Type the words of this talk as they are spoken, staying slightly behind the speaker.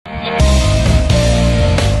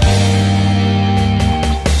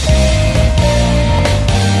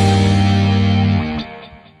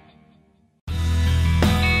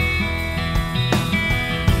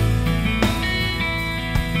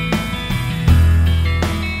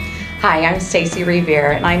Hi, I'm Stacy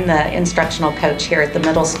Revere, and I'm the instructional coach here at the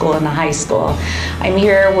middle school and the high school. I'm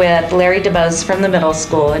here with Larry DeBose from the middle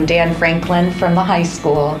school and Dan Franklin from the high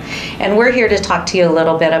school, and we're here to talk to you a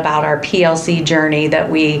little bit about our PLC journey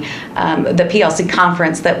that the PLC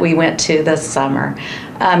conference that we went to this summer.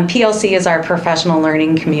 PLC is our professional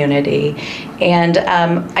learning community, and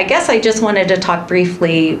I guess I just wanted to talk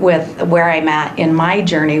briefly with where I'm at in my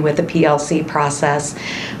journey with the PLC process.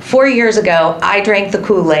 4 years ago, I drank the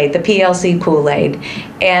Kool-Aid, the PLC Kool-Aid,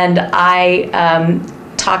 and I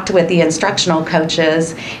talked with the instructional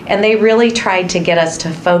coaches, and they really tried to get us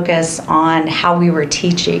to focus on how we were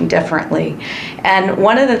teaching differently. And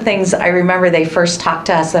one of the things I remember they first talked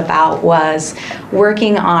to us about was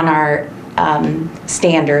working on our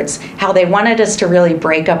standards, how they wanted us to really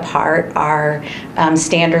break apart our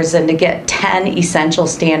standards and to get 10 essential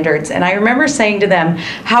standards. And I remember saying to them,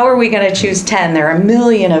 how are we going to choose 10? There are a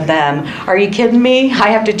million of them. Are you kidding me? I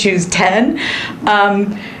have to choose 10?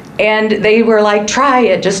 And they were like, try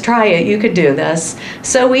it, just try it, you could do this.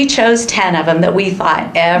 So we chose 10 of them that we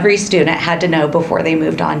thought every student had to know before they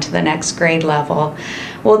moved on to the next grade level.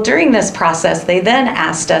 Well, during this process, they then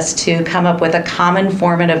asked us to come up with a common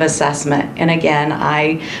formative assessment. And again,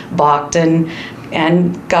 I balked and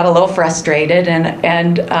got a little frustrated,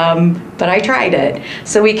 but I tried it.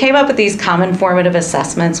 So we came up with these common formative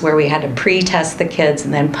assessments where we had to pre-test the kids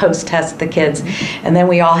and then post-test the kids, and then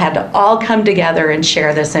we all had to all come together and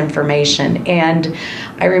share this information. And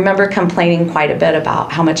I remember complaining quite a bit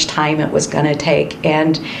about how much time it was going to take,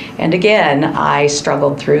 and again, I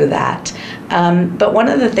struggled through that. But one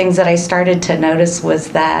of the things that I started to notice was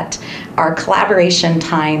that our collaboration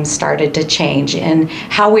time started to change in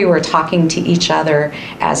how we were talking to each other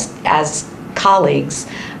as colleagues.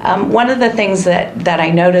 One of the things that I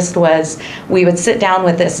noticed was we would sit down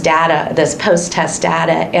with this data, this post-test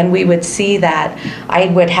data, and we would see that I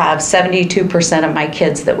would have 72% of my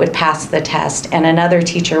kids that would pass the test, and another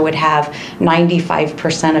teacher would have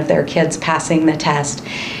 95% of their kids passing the test.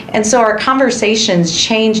 And so our conversations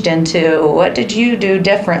changed into, what did you do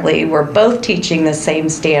differently? We're both teaching the same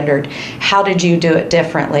standard. How did you do it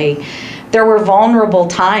differently? There were vulnerable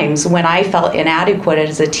times when I felt inadequate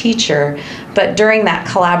as a teacher, but during that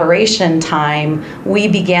collaboration time, we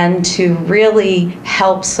began to really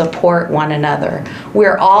help support one another.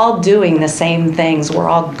 We're all doing the same things, we're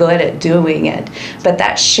all good at doing it, but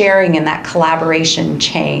that sharing and that collaboration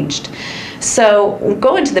changed. So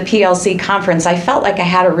going to the PLC conference, I felt like I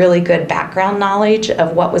had a really good background knowledge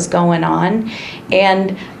of what was going on,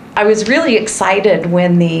 and I was really excited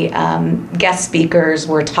when the guest speakers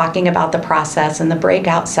were talking about the process and the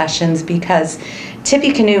breakout sessions, because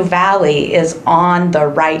Tippecanoe Valley is on the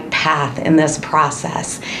right path in this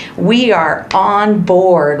process. We are on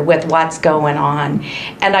board with what's going on,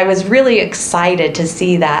 and I was really excited to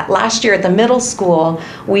see that. Last year at the middle school,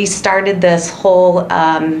 we started this whole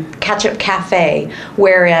catch-up cafe,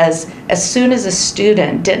 whereas as soon as a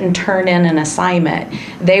student didn't turn in an assignment,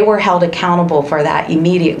 they were held accountable for that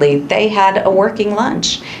immediately. They had a working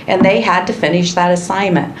lunch, and they had to finish that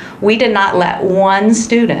assignment. We did not let one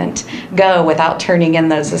student go without turning in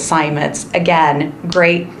those assignments. Again,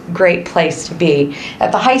 great place to be.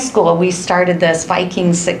 At the high school, we started this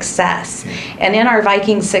Viking Success, and in our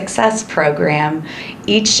Viking Success program,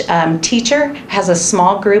 each teacher has a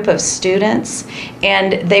small group of students,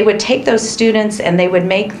 and they would take those students and they would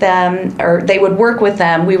make them, or they would work with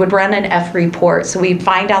them. We would run an F report, so we'd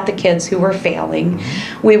find out the kids who were failing.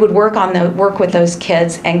 We would work with those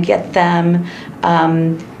kids and get them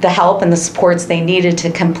the help and the supports they needed to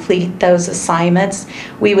complete those assignments.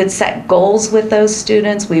 We would set goals with those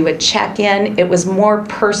students. We would check in. It was more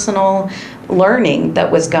personal learning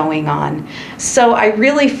that was going on. So I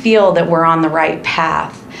really feel that we're on the right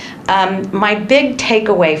path. My big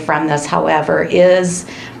takeaway from this, however, is,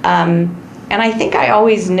 and I think I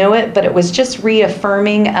always knew it, but it was just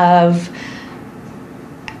reaffirming of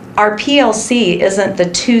our PLC isn't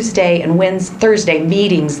the Tuesday and Thursday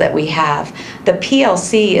meetings that we have. The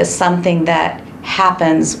PLC is something that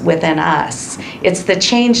happens within us. It's the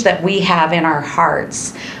change that we have in our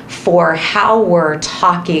hearts for how we're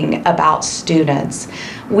talking about students.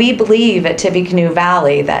 We believe at Tippecanoe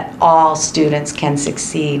Valley that all students can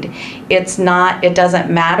succeed. It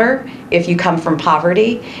doesn't matter if you come from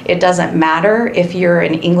poverty. It doesn't matter if you're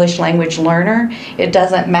an English language learner. It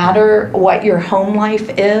doesn't matter what your home life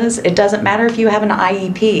is. It doesn't matter if you have an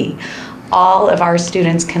IEP. All of our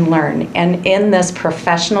students can learn, and in this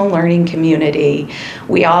professional learning community,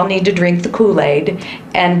 we all need to drink the Kool-Aid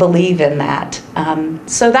and believe in that.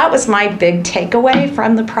 So that was my big takeaway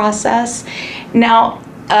from the process. Now,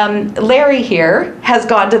 Larry here has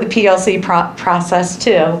gone to the PLC process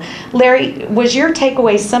too. Larry, was your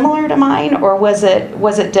takeaway similar to mine, or was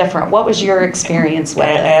it different? What was your experience with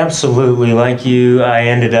it? Absolutely. Like you, I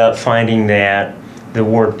ended up finding that the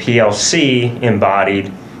word PLC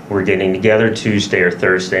embodied, we're getting together Tuesday or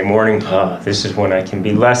Thursday morning. This is when I can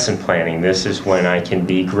be lesson planning. This is when I can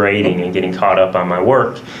be grading and getting caught up on my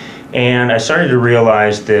work. And I started to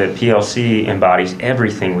realize that PLC embodies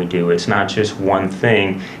everything we do. It's not just one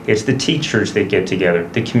thing. It's the teachers that get together,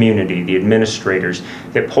 the community, the administrators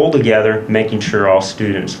that pull together, making sure all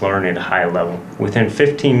students learn at a high level. Within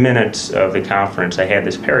 15 minutes of the conference, I had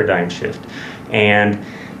this paradigm shift. And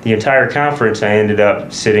the entire conference, I ended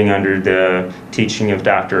up sitting under the teaching of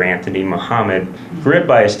Dr. Anthony Muhammad. Gripped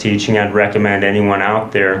by his teaching, I'd recommend anyone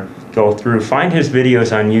out there go through, find his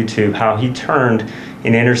videos on YouTube, how he turned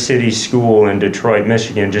an inner city school in Detroit,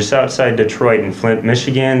 Michigan, just outside Detroit in Flint,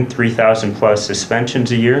 Michigan, 3,000 plus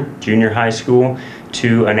suspensions a year, junior high school,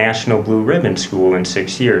 to a national blue ribbon school in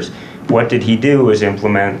 6 years. What did he do was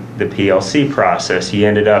implement the PLC process. He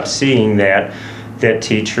ended up seeing that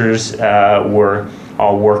teachers were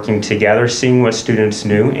all working together, seeing what students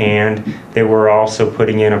knew, and they were also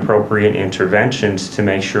putting in appropriate interventions to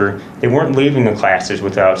make sure they weren't leaving the classes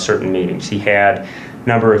without certain meetings. He had a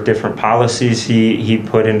number of different policies he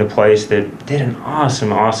put into place that did an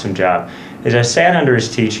awesome job. As I sat under his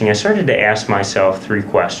teaching, I started to ask myself 3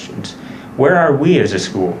 questions. Where are we as a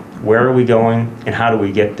school? Where are we going, and how do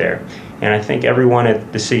we get there? And I think everyone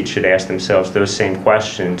at the seat should ask themselves those same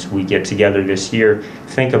questions. We get together this year,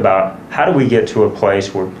 think about how do we get to a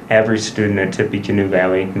place where every student at Tippecanoe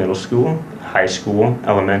Valley Middle School, high school,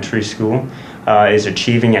 elementary school is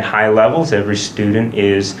achieving at high levels. Every student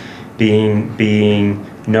is being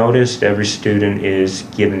noticed. Every student is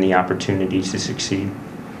given the opportunity to succeed.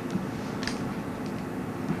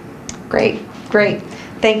 Great.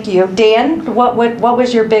 Thank you. Dan, what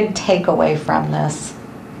was your big takeaway from this?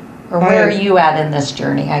 Or where are you at in this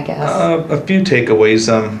journey, I guess? A few takeaways.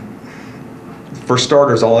 For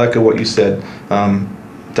starters, I'll echo what you said.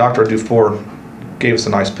 Dr. Dufour gave us a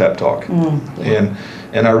nice pep talk. Yeah.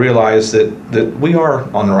 And I realized that we are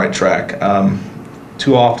on the right track.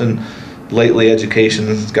 Too often, lately, education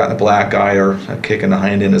has gotten a black eye or a kick in the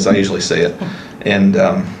hind end, as I usually say it. And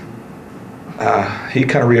he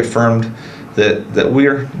kind of reaffirmed that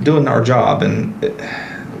we're doing our job, and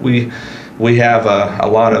we have a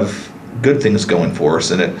lot of good things going for us,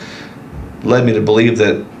 and it led me to believe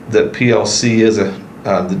that PLC is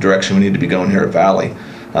the direction we need to be going here at Valley.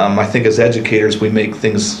 I think as educators we make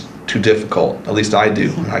things too difficult, at least I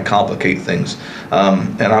do. I complicate things,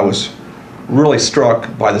 and I was really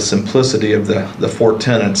struck by the simplicity of the 4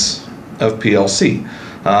 tenets of PLC.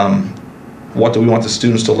 What do we want the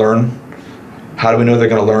students to learn? How do we know they're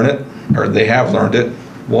going to learn it, or they have learned it?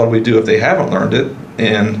 What do we do if they haven't learned it?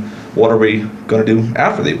 And what are we going to do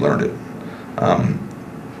after they've learned it?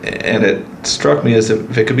 And it struck me as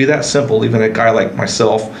if it could be that simple, even a guy like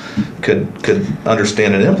myself could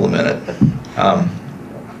understand and implement it.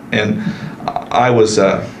 And I was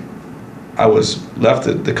left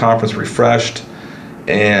at the conference refreshed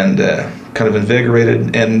and kind of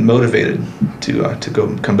invigorated and motivated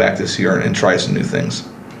to come back this year and try some new things.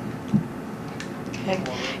 Okay.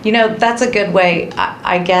 You know, that's a good way,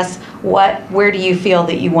 I guess. Where do you feel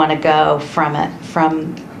that you want to go from it,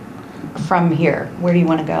 from here? Where do you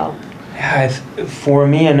want to go? Yeah, for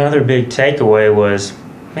me, another big takeaway was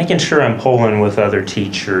making sure I'm pulling with other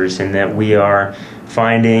teachers, and that we are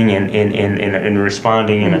finding and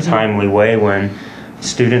responding in a timely way when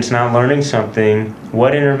students not learning something.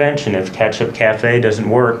 What intervention? If Ketchup Cafe doesn't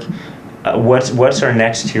work, what's our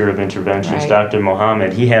next tier of interventions? Right. Dr.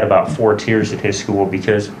 Mohammed, he had about 4 tiers at his school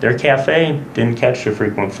because their cafe didn't catch the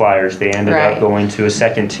frequent flyers. They ended up going to a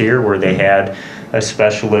 2nd tier where they had a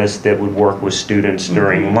specialist that would work with students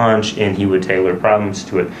during lunch, and he would tailor problems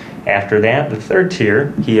to it. After that, the 3rd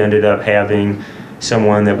tier, he ended up having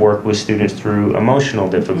someone that worked with students through emotional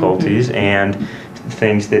difficulties and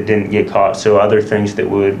things that didn't get caught, so other things that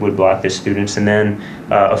would block the students. And then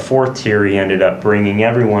a 4th tier, he ended up bringing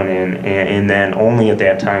everyone in, and then only at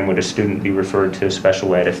that time would a student be referred to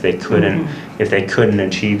special ed if they couldn't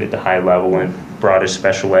achieve at the high level, and brought his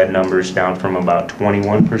special ed numbers down from about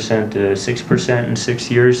 21% to 6% in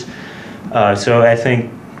 6 years. So I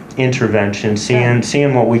think intervention,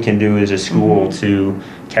 seeing what we can do as a school to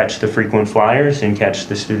catch the frequent flyers and catch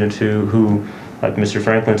the students who like Mr.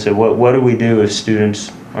 Franklin said, what do we do if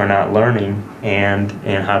students are not learning, and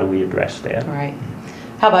how do we address that? Right.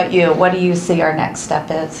 How about you? What do you see our next step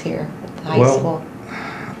is here at the high school?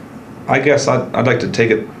 I guess I'd like to take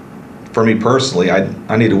it for me personally,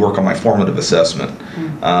 I need to work on my formative assessment.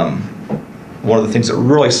 One of the things that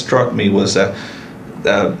really struck me was that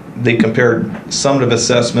they compared summative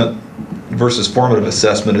assessment versus formative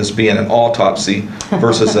assessment as being an autopsy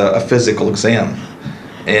versus a physical exam.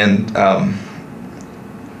 And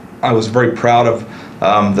I was very proud of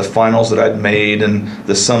the finals that I'd made and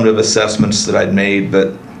the summative assessments that I'd made,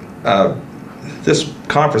 but this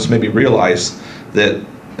conference made me realize that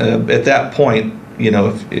at that point,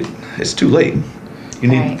 it's too late. You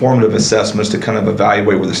need formative assessments to kind of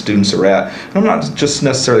evaluate where the students are at. And I'm not just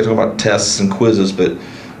necessarily talking about tests and quizzes, but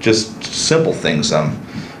just simple things.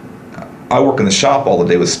 I work in the shop all the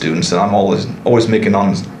day with students, and I'm always making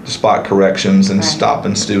on-the-spot corrections and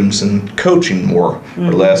stopping students and coaching more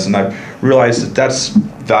or less. And I realized that that's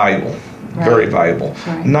valuable, very valuable.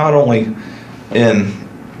 Not only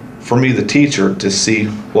for me, the teacher, to see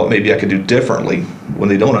what maybe I could do differently when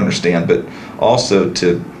they don't understand, but also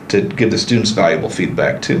to give the students valuable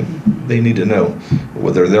feedback too. They need to know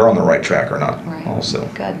whether they're on the right track or not also.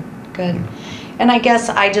 Good. And I guess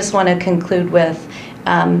I just want to conclude with,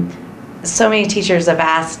 so many teachers have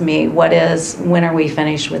asked me, when are we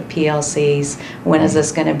finished with PLCs? When is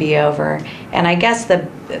this going to be over? And I guess the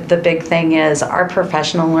big thing is our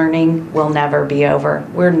professional learning will never be over.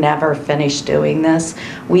 We're never finished doing this.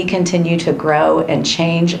 We continue to grow and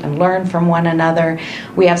change and learn from one another.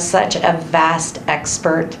 We have such a vast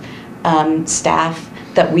expert staff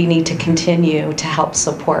that we need to continue to help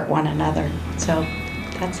support one another. So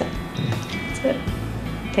that's it. That's it.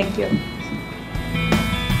 Thank you.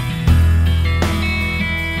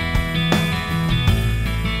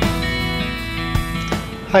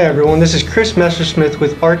 Hi everyone, this is Chris Messersmith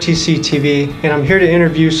with RTC TV, and I'm here to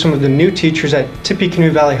interview some of the new teachers at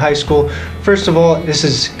Tippecanoe Valley High School. First of all, this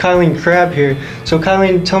is Kyleen Crabb here. So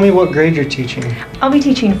Kyleen, tell me what grade you're teaching. I'll be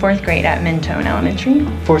teaching 4th grade at Mentone Elementary.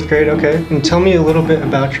 4th grade, okay. And tell me a little bit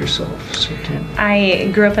about yourself. I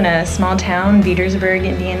grew up in a small town, Petersburg,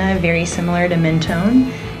 Indiana, very similar to Mentone,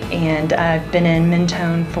 and I've been in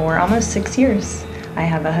Mentone for almost 6 years. I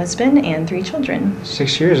have a husband and 3 children.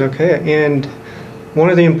 6 years, okay. And one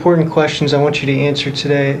of the important questions I want you to answer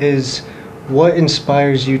today is, what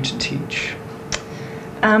inspires you to teach?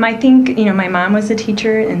 I think, my mom was a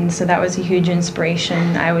teacher, and so that was a huge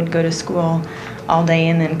inspiration. I would go to school all day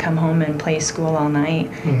and then come home and play school all night.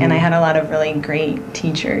 And I had a lot of really great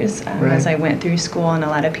teachers as I went through school, and a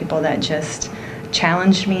lot of people that just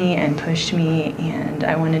challenged me and pushed me, and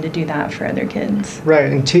I wanted to do that for other kids. Right,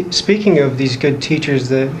 and speaking of these good teachers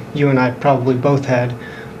that you and I probably both had,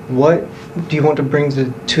 what do you want to bring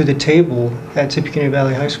to the table at Tippecanoe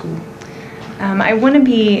Valley High School? I want to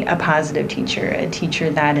be a positive teacher, a teacher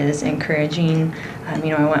that is encouraging.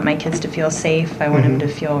 I want my kids to feel safe. I want them to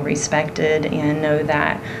feel respected and know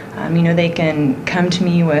that, they can come to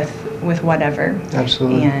me with whatever.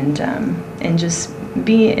 Absolutely. And just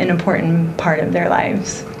be an important part of their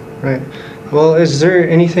lives. Right. Well, is there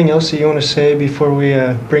anything else that you want to say before we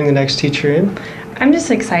bring the next teacher in? I'm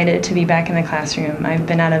just excited to be back in the classroom. I've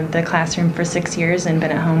been out of the classroom for 6 years and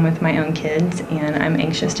been at home with my own kids, and I'm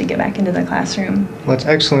anxious to get back into the classroom. Well, that's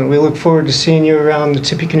excellent. We look forward to seeing you around the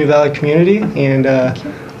Tippecanoe Valley community, and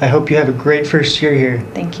I hope you have a great first year here.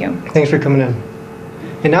 Thank you. Thanks for coming in.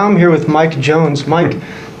 And now I'm here with Mike Jones. Mike,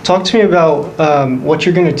 talk to me about what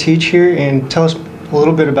you're going to teach here, and tell us a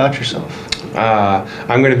little bit about yourself.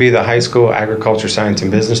 I'm going to be the high school agriculture, science,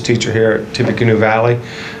 and business teacher here at Tippecanoe Valley.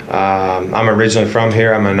 I'm originally from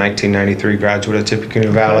here. I'm a 1993 graduate of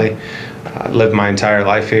Tippecanoe Valley. Lived my entire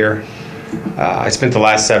life here. I spent the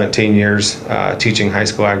last 17 years teaching high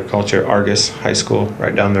school agriculture at Argus High School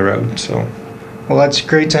right down the road. Well, that's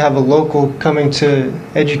great to have a local coming to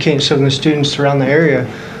educate some of the students around the area.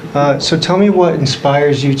 So tell me what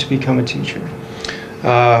inspires you to become a teacher.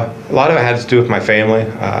 A lot of it had to do with my family.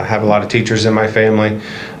 I have a lot of teachers in my family.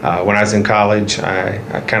 When I was in college, I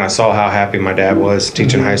kind of saw how happy my dad was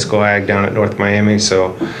teaching high school ag down at North Miami,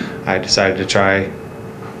 so I decided to try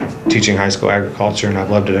teaching high school agriculture, and I've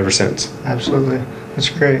loved it ever since. Absolutely. That's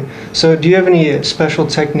great. So do you have any special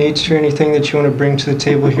techniques or anything that you want to bring to the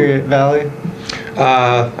table here at Valley?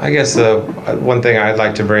 I guess the one thing I'd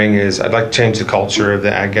like to bring is I'd like to change the culture of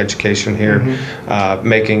the ag education here,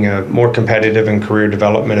 making a more competitive and career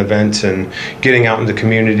development events, and getting out in the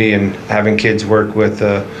community and having kids work with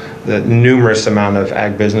the numerous amount of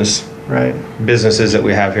ag businesses that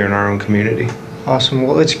we have here in our own community. Awesome.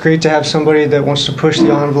 Well, it's great to have somebody that wants to push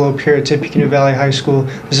the envelope here at Tippecanoe Valley High School.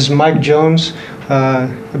 This is Mike Jones,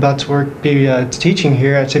 about to be teaching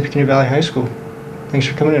here at Tippecanoe Valley High School. Thanks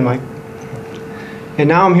for coming in, Mike. And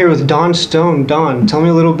now I'm here with Don Stone. Don, tell me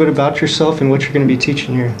a little bit about yourself and what you're going to be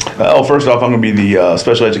teaching here. First off, I'm going to be the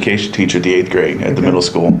special education teacher at the 8th grade at the middle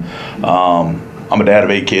school. I'm a dad of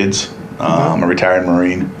 8 kids. I'm a retired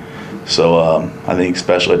Marine. So I think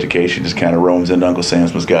special education just kind of roams into Uncle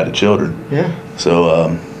Sam's Misguided Children. Yeah. So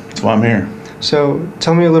that's why I'm here. So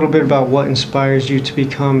tell me a little bit about what inspires you to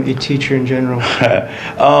become a teacher in general.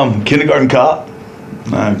 Kindergarten cop.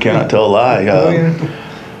 I cannot tell a lie.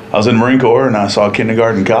 I was in the Marine Corps and I saw a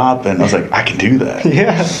kindergarten cop and I was like, I can do that.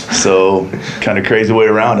 Yeah. So kind of crazy way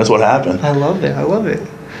around. That's what happened. I love it. I love it.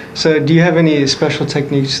 So do you have any special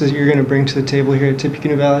techniques that you're going to bring to the table here at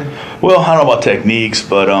Tippecanoe Valley? Well, I don't know about techniques,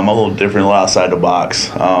 but I'm a little different, a little outside the box.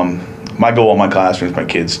 My goal in my classroom is my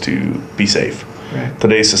kids to be safe. Right.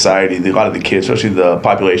 Today's society, a lot of the kids, especially the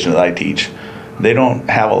population that I teach, they don't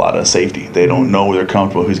have a lot of safety. They don't know where they're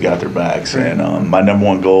comfortable, who's got their bags. Right. And my number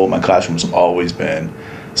one goal in my classroom has always been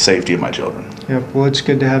safety of my children. Yep. Well, it's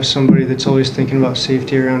good to have somebody that's always thinking about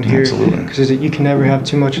safety around here. Absolutely. Because you can never have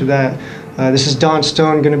too much of that. This is Don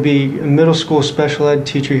Stone, going to be a middle school special ed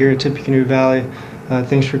teacher here at Tippecanoe Valley.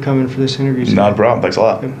 Thanks for coming for this interview today. Not a problem. Thanks a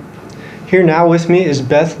lot. Yep. Here now with me is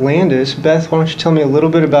Beth Landis. Beth, why don't you tell me a little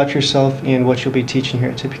bit about yourself and what you'll be teaching here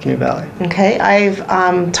at Tippecanoe Valley? Okay,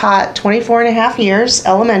 I've taught 24 and a half years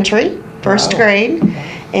elementary, first grade,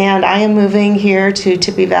 and I am moving here to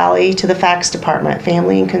Tippy Valley to the FACS department,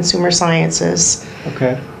 Family and Consumer Sciences.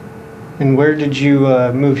 Okay. And where did you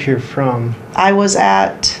move here from? I was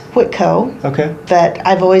at Whitco, Okay. but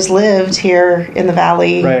I've always lived here in the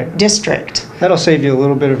Valley Right. district, That'll save you a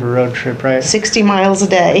little bit of a road trip, right? 60 miles a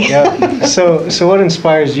day. Yep. So what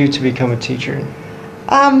inspires you to become a teacher?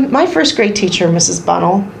 My first grade teacher, Mrs.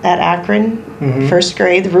 Bunnell at Akron, first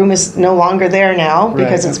grade. The room is no longer there now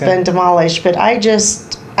because it's been demolished, but I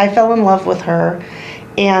fell in love with her.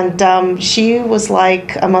 And she was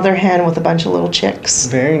like a mother hen with a bunch of little chicks.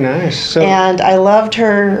 Very nice. So, And I loved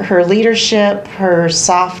her leadership, her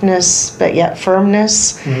softness, but yet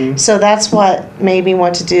firmness. So that's what made me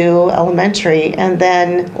want to do elementary. And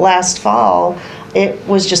then last fall, it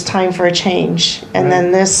was just time for a change. And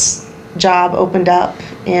then this job opened up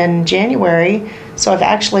in January. So I've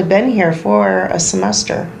actually been here for a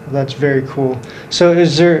semester. that's very cool. So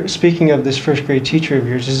speaking of this first grade teacher of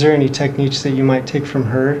yours, is there any techniques that you might take from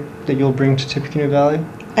her that you'll bring to Tippecanoe Valley?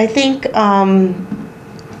 I think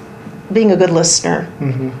being a good listener.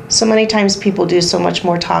 So many times people do so much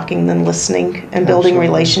more talking than listening and building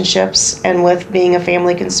relationships. And with being a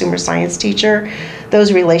family consumer science teacher,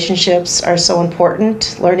 those relationships are so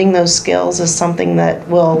important. Learning those skills is something that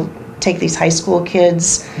will take these high school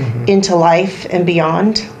kids into life and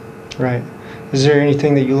beyond. Right. Is there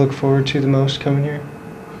anything that you look forward to the most coming here?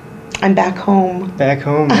 I'm back home. Back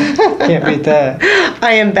home. Can't beat that.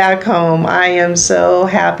 I am back home. I am so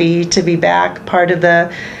happy to be back, part of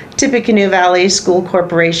the Tippecanoe Valley School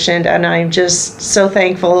Corporation, and I'm just so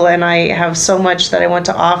thankful, and I have so much that I want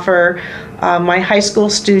to offer my high school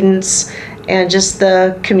students and just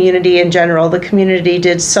the community in general. The community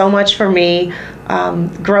did so much for me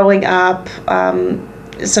growing up.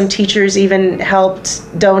 Some teachers even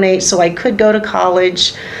helped donate so I could go to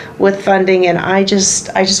college with funding, and I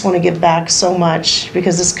just want to give back so much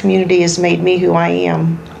because this community has made me who I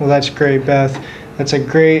am. Well, that's great, Beth. That's a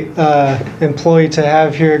great employee to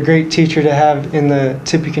have here, a great teacher to have in the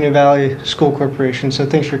Tippecanoe Valley School Corporation. So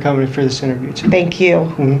thanks for coming for this interview today. Thank you.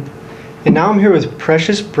 And now I'm here with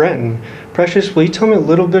Precious Brenton. Precious, will you tell me a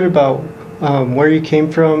little bit about where you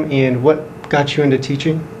came from and what got you into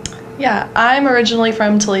teaching? Yeah, I'm originally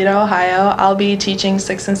from Toledo, Ohio. I'll be teaching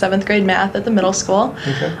 6th and 7th grade math at the middle school.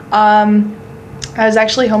 Okay. I was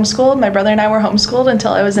actually homeschooled. My brother and I were homeschooled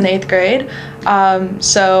until I was in 8th grade.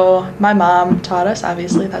 So my mom taught us,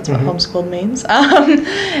 obviously, that's what homeschooled means.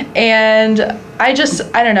 And I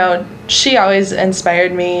don't know, she always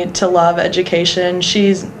inspired me to love education.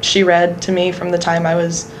 She read to me from the time I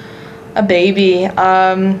was a baby.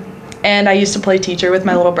 And I used to play teacher with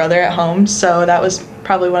my little brother at home, so that was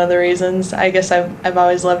probably one of the reasons. I guess I've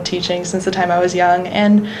always loved teaching since the time I was young,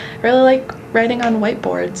 and really like writing on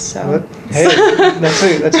whiteboards. So Hey, that's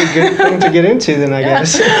a good thing to get into then, I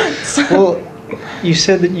guess. Well, you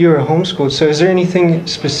said that you were homeschooled, so is there anything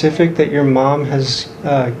specific that your mom has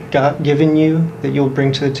given you that you'll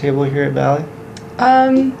bring to the table here at Valley?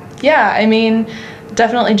 Yeah, I mean,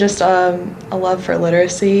 definitely just a love for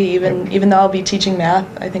literacy. Even though I'll be teaching math,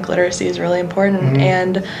 I think literacy is really important.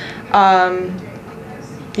 And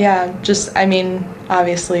Yeah, just, I mean,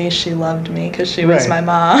 obviously she loved me because she was Right. my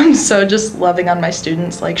mom. So just loving on my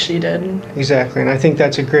students like she did. Exactly, and I think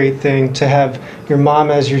that's a great thing to have your mom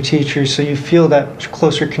as your teacher, so you feel that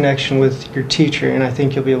closer connection with your teacher, and I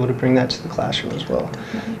think you'll be able to bring that to the classroom as well.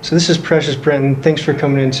 So this is Precious Brenton. Thanks for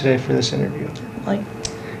coming in today for this interview. Like,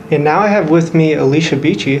 And now I have with me Alicia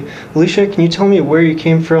Beachy. Alicia, can you tell me where you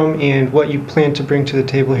came from and what you plan to bring to the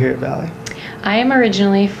table here at Valley? I am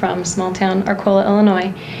originally from small town Arcola,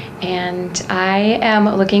 Illinois, and I am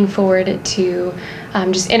looking forward to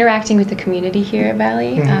just interacting with the community here at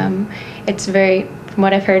Valley. It's very, from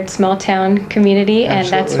what I've heard, small town community, and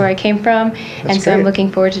that's Absolutely. where I came from. And so I'm great.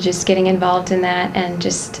 looking forward to just getting involved in that and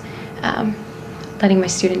just letting my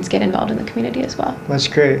students get involved in the community as well. That's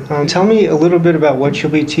great. Tell me a little bit about what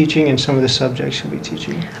you'll be teaching and some of the subjects you'll be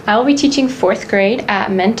teaching. I will be teaching 4th grade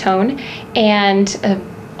at Mentone, and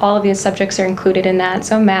all of these subjects are included in that.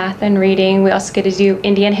 So math and reading. We also get to do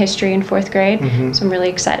Indian history in 4th grade. So I'm really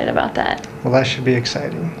excited about that. Well, that should be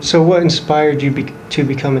exciting. So what inspired you to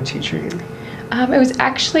become a teacher here? It was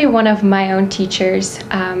actually one of my own teachers.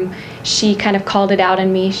 She kind of called it out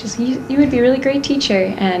in me. She said, you would be a really great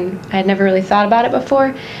teacher. And I had never really thought about it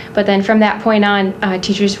before. But then from that point on,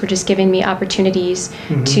 teachers were just giving me opportunities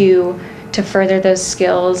to further those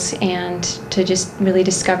skills and to just really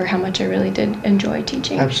discover how much I really did enjoy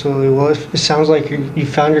teaching. Absolutely. Well, it sounds like you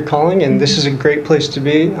found your calling, and this is a great place to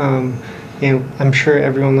be. And I'm sure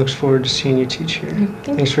everyone looks forward to seeing you teach here.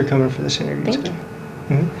 Thanks for coming for this interview Thank today.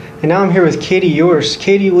 And now I'm here with Katie Yours.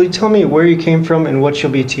 Katie, will you tell me where you came from and what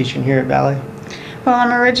you'll be teaching here at Valley? Well,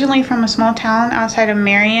 I'm originally from a small town outside of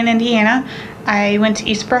Marion, Indiana. I went to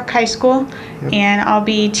Eastbrook High School, and I'll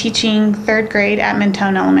be teaching 3rd grade at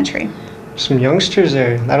Mentone Elementary. Some youngsters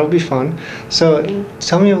there. That'll be fun. So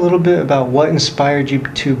tell me a little bit about what inspired you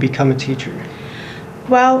to become a teacher.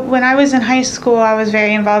 Well, when I was in high school, I was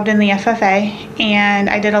very involved in the FFA, and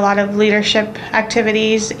I did a lot of leadership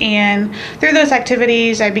activities, and through those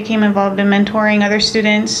activities I became involved in mentoring other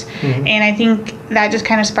students, and I think that just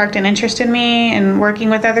kind of sparked an interest in me in working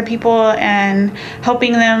with other people and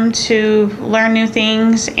helping them to learn new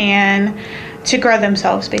things and to grow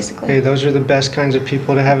themselves, basically. Hey, those are the best kinds of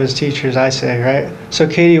people to have as teachers, I say, right? So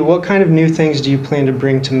Katie, what kind of new things do you plan to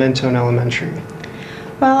bring to Mentone Elementary?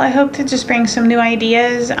 Well, I hope to just bring some new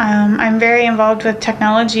ideas. I'm very involved with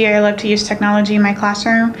technology. I love to use technology in my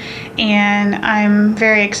classroom, and I'm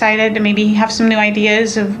very excited to maybe have some new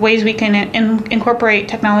ideas of ways we can incorporate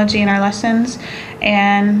technology in our lessons,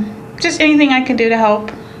 and just anything I can do to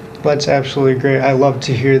help. That's absolutely great. I love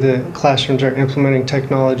to hear that classrooms are implementing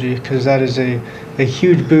technology, because that is a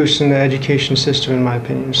huge boost in the education system, in my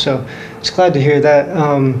opinion. So it's glad to hear that.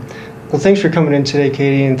 Well, thanks for coming in today,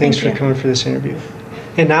 Katie, and thanks for coming for this interview.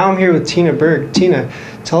 And now I'm here with Tina Berg. Tina,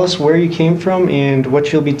 tell us where you came from and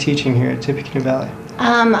what you'll be teaching here at Tippecanoe Valley.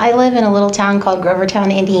 I live in a little town called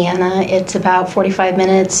Grovertown, Indiana. It's about 45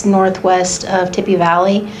 minutes northwest of Tippy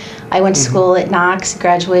Valley. I went to school at Knox,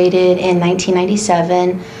 graduated in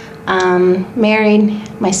 1997.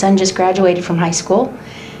 Married, my son just graduated from high school.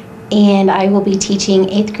 And I will be teaching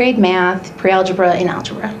 8th grade math, pre-algebra, and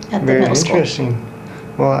algebra at the middle school. Very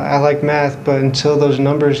interesting. Well, I like math, but until those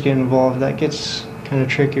numbers get involved, that gets kind of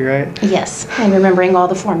tricky, right? Yes, and remembering all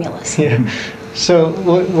the formulas. Yeah. So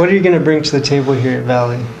what are you going to bring to the table here at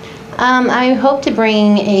Valley? I hope to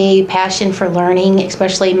bring a passion for learning,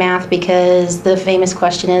 especially math, because the famous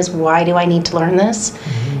question is, why do I need to learn this?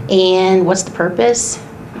 And what's the purpose?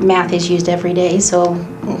 Math is used every day, so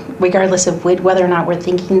regardless of whether or not we're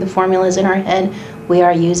thinking the formulas in our head, we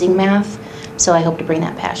are using math. So I hope to bring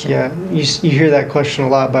that passion. Yeah, you hear that question a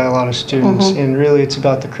lot by a lot of students, and really it's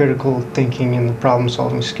about the critical thinking and the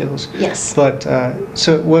problem-solving skills. Yes. But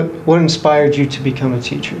so what inspired you to become a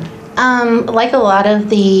teacher? Like a lot of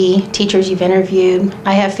the teachers you've interviewed,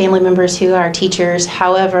 I have family members who are teachers.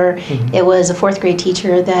 However, it was a 4th grade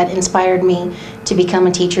teacher that inspired me to become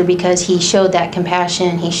a teacher, because he showed that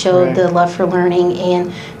compassion, he showed the love for learning,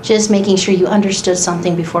 and just making sure you understood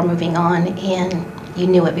something before moving on, and you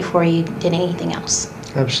knew it before you did anything else.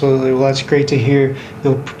 Absolutely. Well, that's great to hear.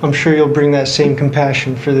 I'm sure you'll bring that same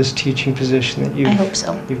compassion for this teaching position that I hope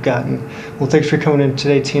so. You've gotten. Well, thanks for coming in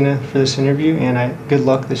today, Tina, for this interview, and good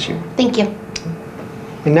luck this year. Thank you.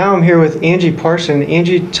 And now I'm here with Angie Parson.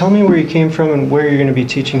 Angie, tell me where you came from and where you're going to be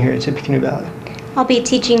teaching here at Tippecanoe Valley. I'll be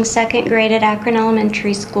teaching 2nd grade at Akron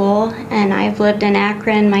Elementary School, and I've lived in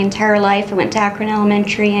Akron my entire life. I went to Akron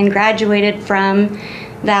Elementary and graduated from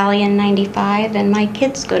Valley in '95, and my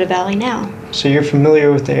kids go to Valley now. So you're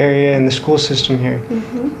familiar with the area and the school system here.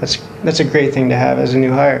 That's a great thing to have as a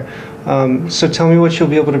new hire. So tell me what you'll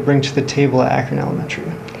be able to bring to the table at Akron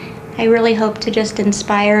Elementary. I really hope to just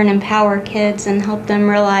inspire and empower kids and help them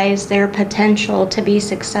realize their potential to be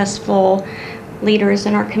successful leaders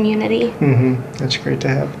in our community. That's great to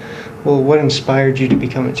have. Well, what inspired you to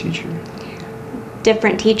become a teacher?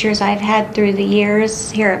 Different teachers I've had through the years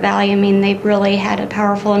here at Valley, I mean, they've really had a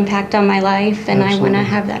powerful impact on my life, and I want to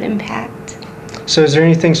have that impact. So is there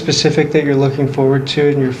anything specific that you're looking forward to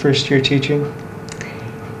in your first year teaching?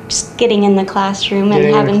 Just getting in the classroom and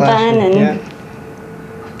having fun. And yeah.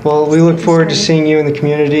 Well, we look forward to seeing you in the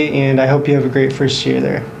community, and I hope you have a great first year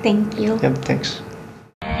there. Thank you. Yep, thanks.